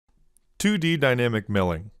2D Dynamic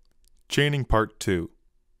Milling, Chaining Part 2.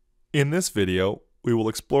 In this video, we will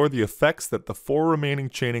explore the effects that the 4 remaining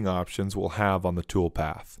chaining options will have on the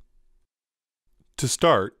toolpath. To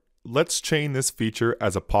start, let's chain this feature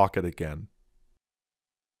as a pocket again.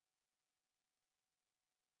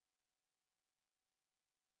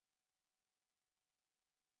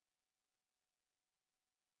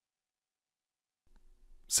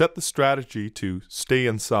 Set the strategy to Stay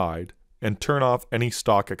Inside and turn off any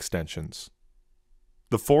stock extensions.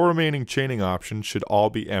 The 4 remaining chaining options should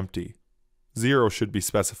all be empty. 0 should be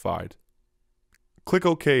specified. Click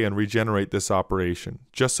OK and regenerate this operation,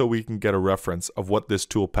 just so we can get a reference of what this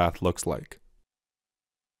toolpath looks like.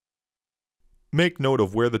 Make note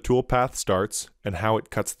of where the toolpath starts and how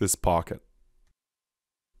it cuts this pocket.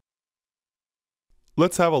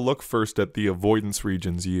 Let's have a look first at the Avoidance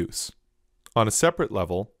Regions use. On a separate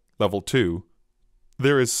level, Level 2,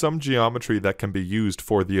 there is some geometry that can be used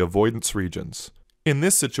for the Avoidance Regions. In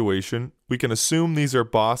this situation, we can assume these are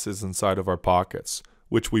bosses inside of our pockets,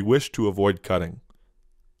 which we wish to avoid cutting.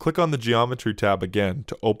 Click on the Geometry tab again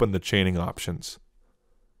to open the chaining options.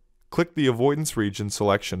 Click the Avoidance Region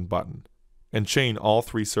Selection button and chain all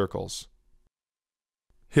 3 circles.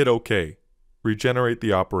 Hit OK. Regenerate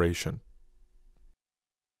the operation.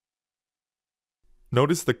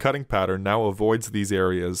 Notice the cutting pattern now avoids these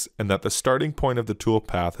areas and that the starting point of the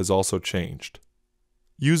toolpath has also changed.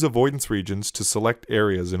 Use Avoidance Regions to select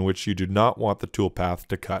areas in which you do not want the toolpath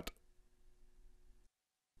to cut.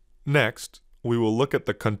 Next, we will look at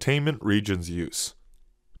the Containment Regions use.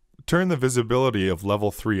 Turn the visibility of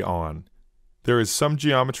Level 3 on. There is some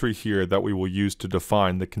geometry here that we will use to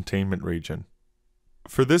define the containment region.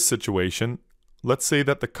 For this situation, let's say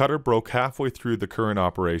that the cutter broke halfway through the current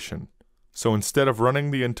operation. So instead of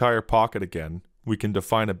running the entire pocket again, we can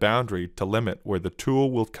define a boundary to limit where the tool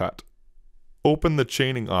will cut. Open the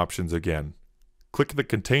chaining options again. Click the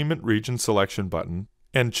Containment Region Selection button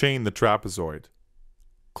and chain the trapezoid.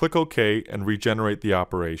 Click OK and regenerate the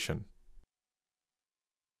operation.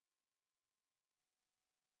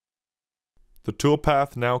 The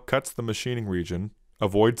toolpath now cuts the machining region,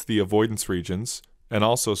 avoids the avoidance regions, and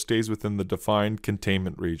also stays within the defined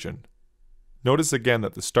containment region. Notice again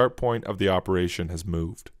that the start point of the operation has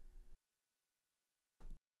moved.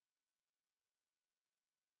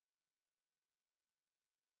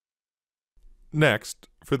 Next,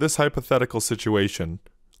 for this hypothetical situation,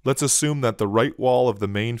 let's assume that the right wall of the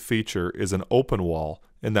main feature is an open wall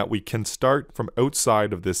and that we can start from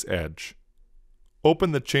outside of this edge.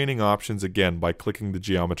 Open the chaining options again by clicking the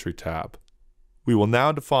Geometry tab. We will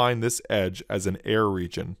now define this edge as an air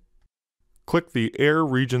region. Click the Air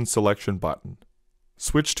Region Selection button.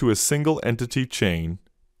 Switch to a single entity chain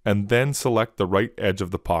and then select the right edge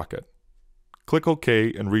of the pocket. Click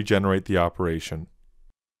OK and regenerate the operation.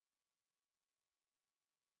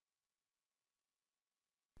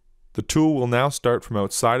 The tool will now start from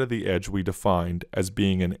outside of the edge we defined as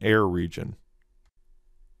being an air region.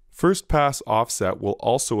 First pass offset will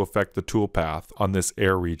also affect the toolpath on this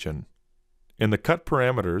air region. In the cut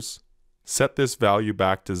parameters, set this value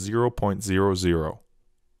back to 0.00.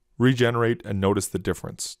 Regenerate and notice the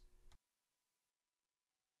difference.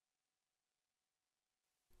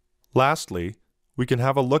 Lastly, we can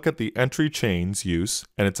have a look at the entry chains use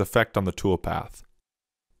and its effect on the toolpath.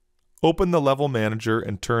 Open the Level Manager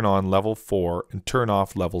and turn on Level 4 and turn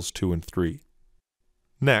off Levels 2 and 3.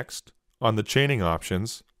 Next, on the chaining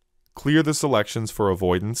options, clear the selections for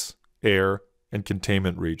Avoidance, Air, and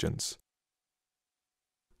Containment Regions.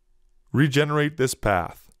 Regenerate this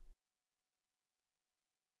path.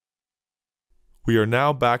 We are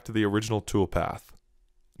now back to the original toolpath.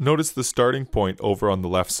 Notice the starting point over on the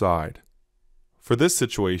left side. For this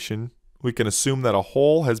situation, we can assume that a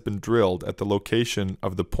hole has been drilled at the location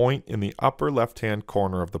of the point in the upper left-hand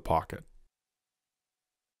corner of the pocket.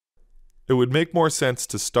 It would make more sense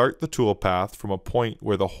to start the toolpath from a point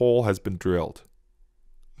where the hole has been drilled.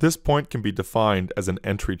 This point can be defined as an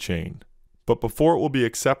entry chain, but before it will be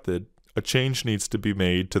accepted, a change needs to be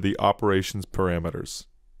made to the operations parameters.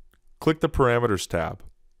 Click the Parameters tab.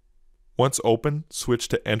 Once open, switch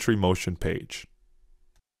to Entry Motion page.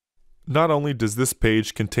 Not only does this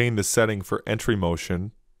page contain the setting for entry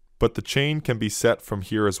motion, but the chain can be set from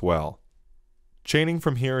here as well. Chaining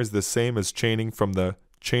from here is the same as chaining from the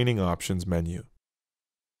Chaining Options menu.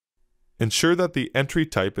 Ensure that the entry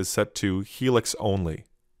type is set to Helix only.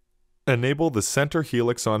 Enable the Center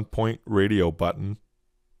Helix on Point Radio button.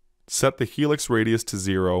 Set the helix radius to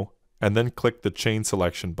 0 and then click the Chain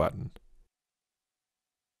Selection button.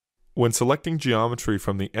 When selecting geometry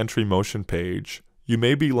from the Entry Motion page, you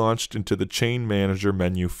may be launched into the Chain Manager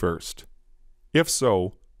menu first. If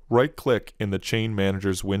so, right-click in the Chain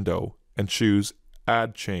Manager's window and choose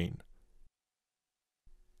Add Chain.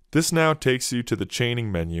 This now takes you to the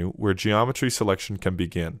chaining menu where geometry selection can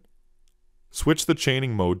begin. Switch the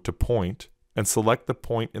chaining mode to Point and select the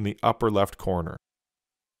point in the upper left corner.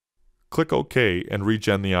 Click OK and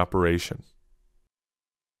regen the operation.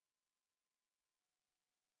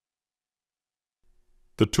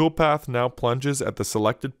 The toolpath now plunges at the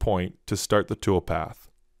selected point to start the toolpath.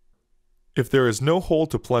 If there is no hole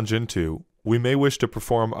to plunge into, we may wish to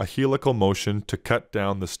perform a helical motion to cut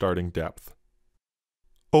down the starting depth.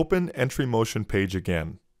 Open Entry Motion page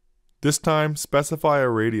again. This time, specify a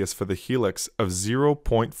radius for the helix of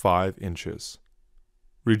 0.5 inches.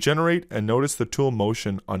 Regenerate and notice the tool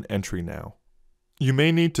motion on entry now. You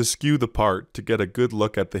may need to skew the part to get a good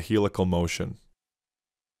look at the helical motion.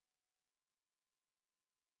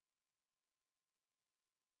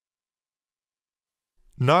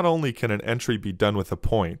 Not only can an entry be done with a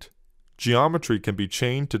point, geometry can be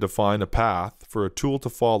chained to define a path for a tool to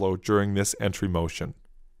follow during this entry motion.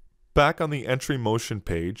 Back on the Entry Motion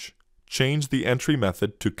page, change the entry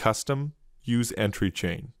method to Custom Use Entry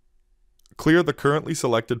Chain. Clear the currently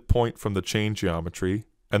selected point from the chain geometry,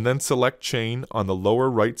 and then select Chain on the lower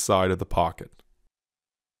right side of the pocket.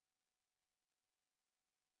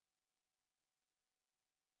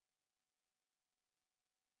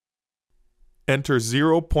 Enter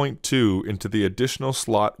 0.2 into the additional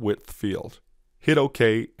slot width field. Hit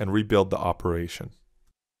OK and rebuild the operation.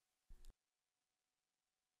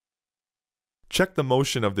 Check the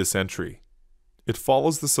motion of this entry. It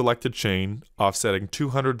follows the selected chain, offsetting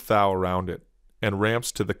 200 thou around it, and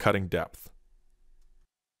ramps to the cutting depth.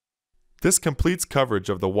 This completes coverage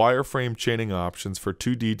of the wireframe chaining options for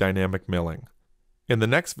 2D dynamic milling. In the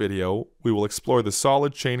next video, we will explore the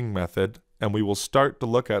solid chaining method, and we will start to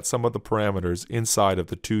look at some of the parameters inside of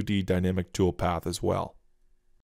the 2D dynamic toolpath as well.